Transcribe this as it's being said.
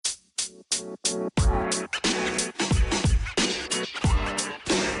Yo,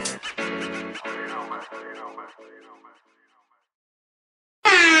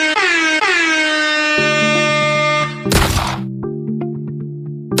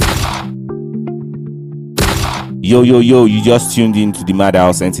 you just tuned in to the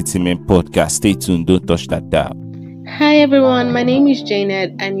Madhouse Entertainment Podcast. Stay tuned, don't touch that dial. Hi everyone, my name is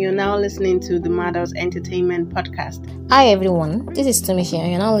Janet and you're now listening to the Madhouse Entertainment Podcast. Hi everyone, this is Tumishi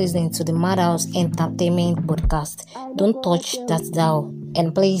and you're now listening to the Madhouse Entertainment Podcast. Don't touch that dial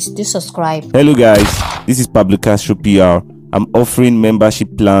and please do subscribe. Hello guys, this is Pablo Castro PR. I'm offering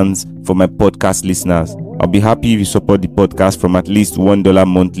membership plans for my podcast listeners. I'll be happy if you support the podcast from at least $1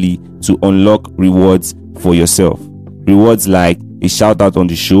 monthly to unlock rewards for yourself. Rewards like a shout out on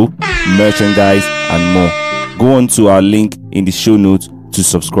the show, merchandise, and more. Go on to our link in the show notes to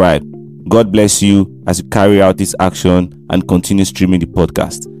subscribe. God bless you as you carry out this action and continue streaming the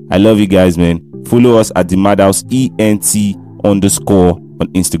podcast. I love you guys, man. Follow us at the Madhouse ENT_ on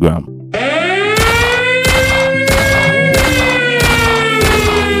Instagram.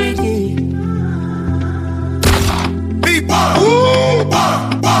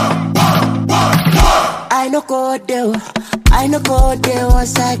 I no go there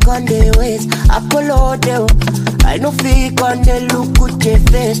once I on the ways. Apollo there. I no fake on the look with your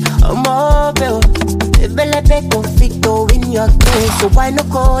face. I'm mobile. Ebelebe conflicto in your case. So I no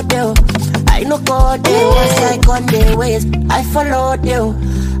go there. I no go there once I on the ways. I follow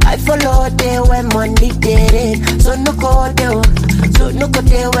there when money get it. So no go there. So no go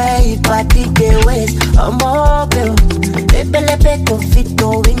there where you party the ways. I'm mobile. Ebelebe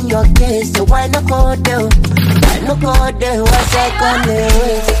conflicto in your case. So I no go there. I no go there once I on the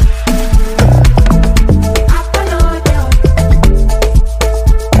ways.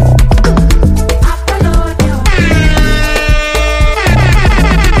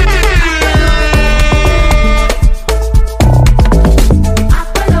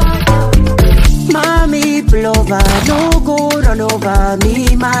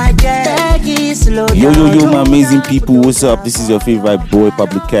 Yo, my amazing people, what's up? This is your favorite boy,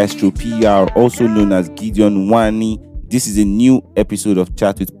 Pablo Castro PR, also known as Gideon Wani. This is a new episode of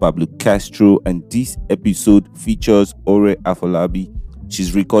Chat with Pablo Castro, and this episode features Ore Afolabi.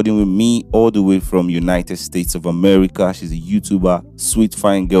 She's recording with me all the way from United States of America. She's a YouTuber, sweet,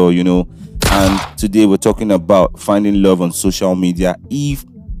 fine girl, you know. And today we're talking about finding love on social media if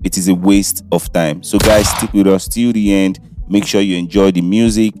it is a waste of time. So guys, stick with us till the end. Make sure you enjoy the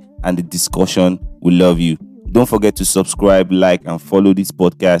music and the discussion. We love you. Don't forget to subscribe, like, and follow this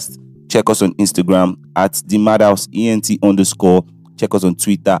podcast. Check us on Instagram at the Madhouse ENT_. Check us on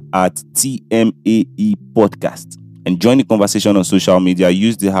Twitter at TMAE Podcast. And join the conversation on social media.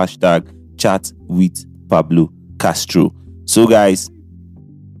 Use the hashtag Chat with Pablo Castro. So guys,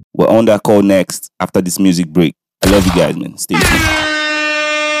 we're on that call next after this music break. I love you guys, man. Stay tuned.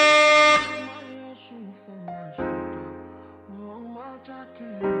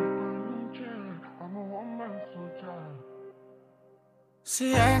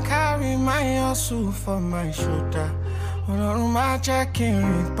 See, I carry my hustle for my shoulder. On my jacket,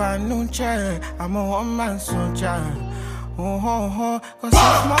 I'm a one-man soldier. Cause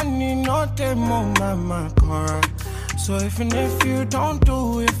if money not the mama correct. So even if you don't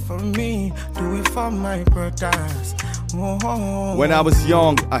do it for me, do it for my brothers. When I was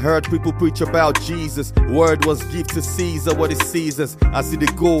young, I heard people preach about Jesus. Word was give to Caesar what is Caesar's. I see the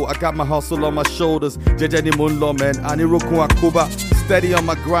goal, I got my hustle on my shoulders. Jejeni Munlo, man, Aniroku Akuba. Steady on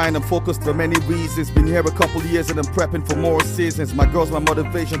my grind, I'm focused for many reasons. Been here a couple years and I'm prepping for more seasons. My girl's my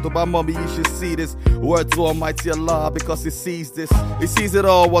motivation, to my mommy you should see this. Word to Almighty Allah because He sees this. He sees it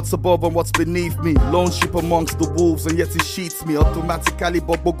all, what's above and what's beneath me. Lone sheep amongst the wolves and yet He sheets me. Automatically,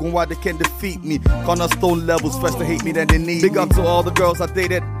 but why they can't defeat me. Cornerstone levels, first to hate me then they need. Big up to all the girls I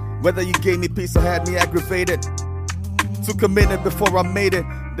dated. Whether you gave me peace or had me aggravated. Took a minute before I made it.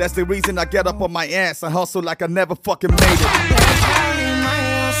 That's the reason I get up on my ass and hustle like I never fucking made it.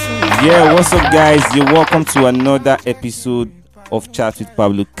 Yeah, what's up guys? You're welcome to another episode of Chat with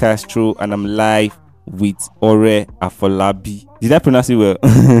Pablo Castro, and I'm live with Ore Afolabi. Did I pronounce it well?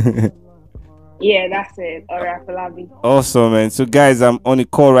 Yeah, that's it. Ore Afolabi. Awesome, man. So guys, I'm on a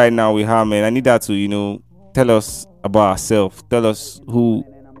call right now with her, man. I need her to, tell us about herself. Tell us who,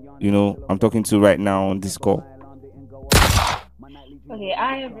 I'm talking to right now on this call. Okay,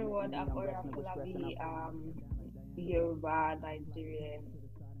 hi everyone. I'm Ore Afolabi. Yoruba, Nigerian.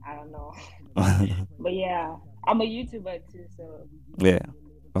 I don't know. But yeah, I'm a YouTuber too, so. Yeah,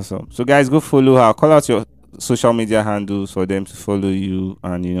 awesome. So guys, go follow her. Call out your social media handles for them to follow you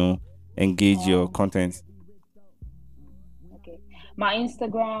and, engage your content. Okay. My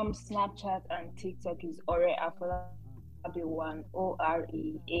Instagram, Snapchat, and TikTok is Ore Afolabi1,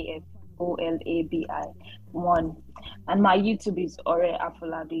 OREAFOLABI1, and my YouTube is Ore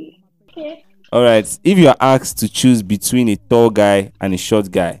Afolabi. Okay. All right. If you are asked to choose between a tall guy and a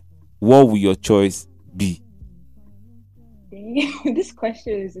short guy, what will your choice be? This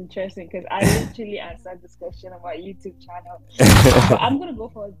question is interesting because I literally answered this question on my YouTube channel. But I'm gonna go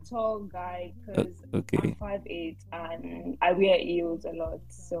for a tall guy because Okay. I'm 5'8" and I wear heels a lot,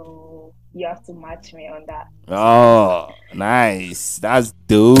 so you have to match me on that. Oh, nice. That's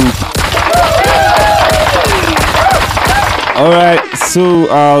dope. All right. So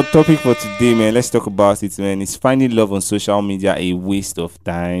our topic for today, man, let's talk about it, man. Is finding love on social media a waste of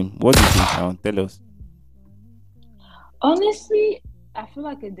time? What do you think, now? Tell us. Honestly, I feel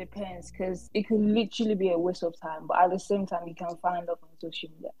like it depends because it could literally be a waste of time, but at the same time, you can find love on social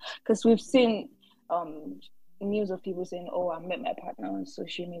media. Because we've seen news of people saying, "Oh, I met my partner on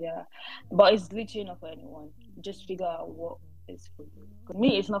social media," but it's literally not for anyone. Just figure out what is for you. For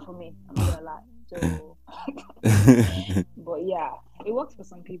me, it's not for me. I'm not gonna lie. So, but yeah, it works for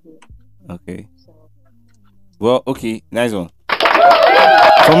some people. Okay. So, Well, okay, nice one.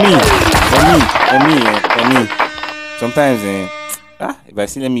 For me. Sometimes, if I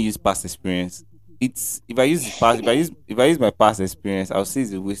say let me use past experience, it's if I use my past experience, I'll say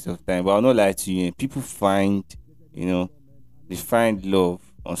it's a waste of time. But I'll not lie to you. People find, they find love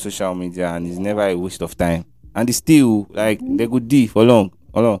on social media, and it's never a waste of time. And it's still like they go deep for long.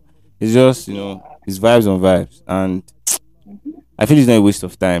 It's just it's vibes on vibes, and I feel it's not a waste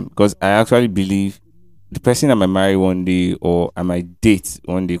of time because I actually believe the person I might marry one day or I might date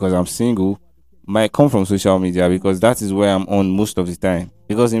one day because I'm single might come from social media because that is where I'm on most of the time.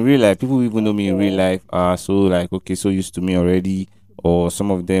 Because in real life, people who even know me in real life are so like so used to me already, or some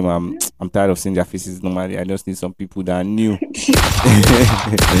of them I'm tired of seeing their faces normally. I just need some people that are new.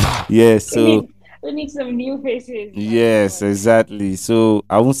 Yes, so we need some new faces. yes, exactly. So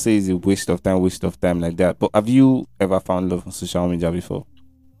I won't say it's a waste of time like that. But have you ever found love on social media before?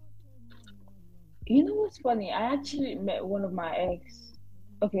 You know what's funny? I actually met one of my ex.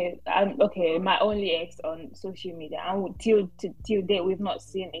 My only ex on social media, and till date we've not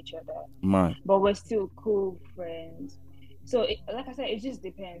seen each other. Man, but we're still cool friends. So, like I said, it just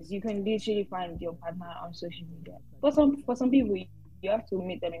depends. You can literally find your partner on social media. For some people, you have to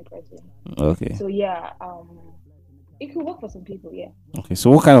meet them in person. okay. So yeah, it could work for some people. Yeah. Okay.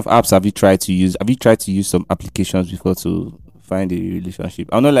 So what kind of apps have you tried to use? Have you tried to use some applications before to find a relationship?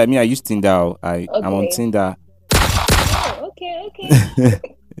 I'm not like me. I use Tinder. I'm on Tinder. Oh, okay.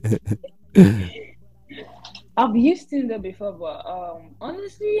 I've used Tinder before, but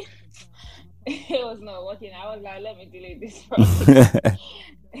honestly, it was not working. I was like, let me delete this one.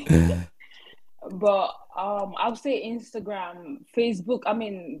 But I'll say Instagram, Facebook. I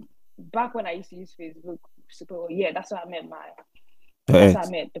mean, back when I used to use Facebook, that's how I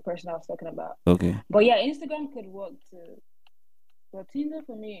met the person I was talking about. Okay. But yeah, Instagram could work too. But Tinder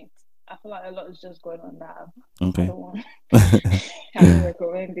for me, I feel like a lot is just going on that. Okay. I don't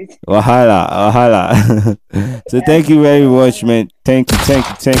recommend it. Wahala. So thank you very much, man. Thank you. So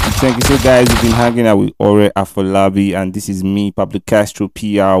guys, we've been hanging out with Ore Afolabi, and this is me, Pablo Castro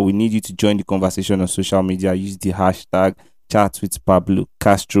PR. We need you to join the conversation on social media. Use the hashtag chat with Pablo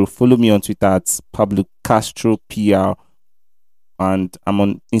Castro. Follow me on Twitter at Pablo Castro PR, and I'm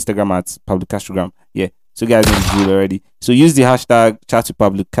on Instagram at Pablo Castrogram. Yeah. So guys know the drill already. So use the hashtag chat to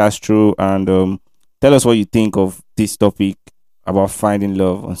Pablo Castro and tell us what you think of this topic about finding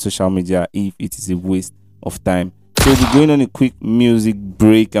love on social media, if it is a waste of time. So we'll be going on a quick music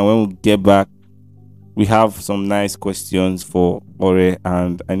break, and when we get back, we have some nice questions for Ore,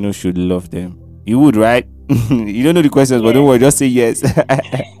 and I know she would love them. You would, right? You don't know the questions, but don't worry, just say yes. I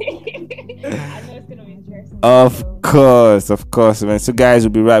know it's gonna be interesting. Of course, man. So guys,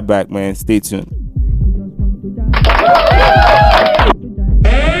 we'll be right back, man. Stay tuned.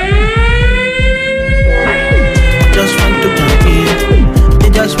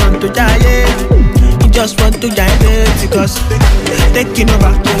 Just want to jive because taking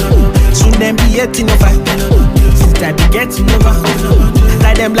over. Soon them be getting over. Since I be getting over,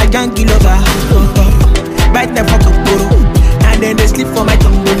 like them like junkie lover. Bite them for Kokoro, and then they sleep for my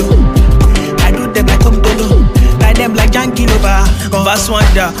tombolo. I do them like tombolo, like them like junkie lover. Bass one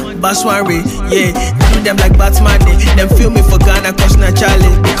da, bass one way, yeah. I do them like Batman, them feel me for Ghana cause naturally.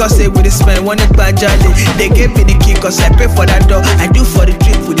 Because they would spend one bad jolly. They gave me the key cause I pay for that door. I do for the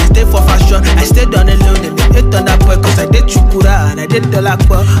trip, for this day for fashion. I stayed on the loan and they hit on that boy cause I did chukura and I did the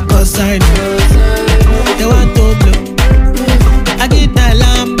lakwa. Cause I know they want to blow. I get that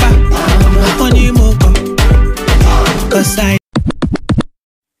lamba, honey moko. Cause I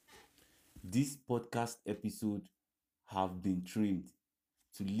this podcast episode have been trimmed.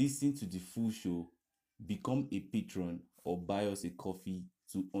 To listen to the full show, become a patron or buy us a coffee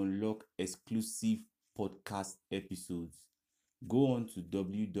to unlock exclusive podcast episodes. Go on to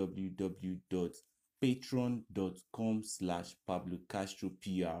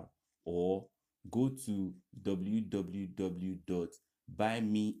www.patreon.com/PabloCastroPR or go to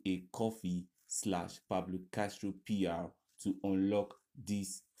www.buymeacoffee/PabloCastroPR to unlock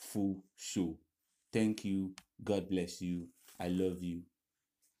this full show. Thank you. God bless you. I love you.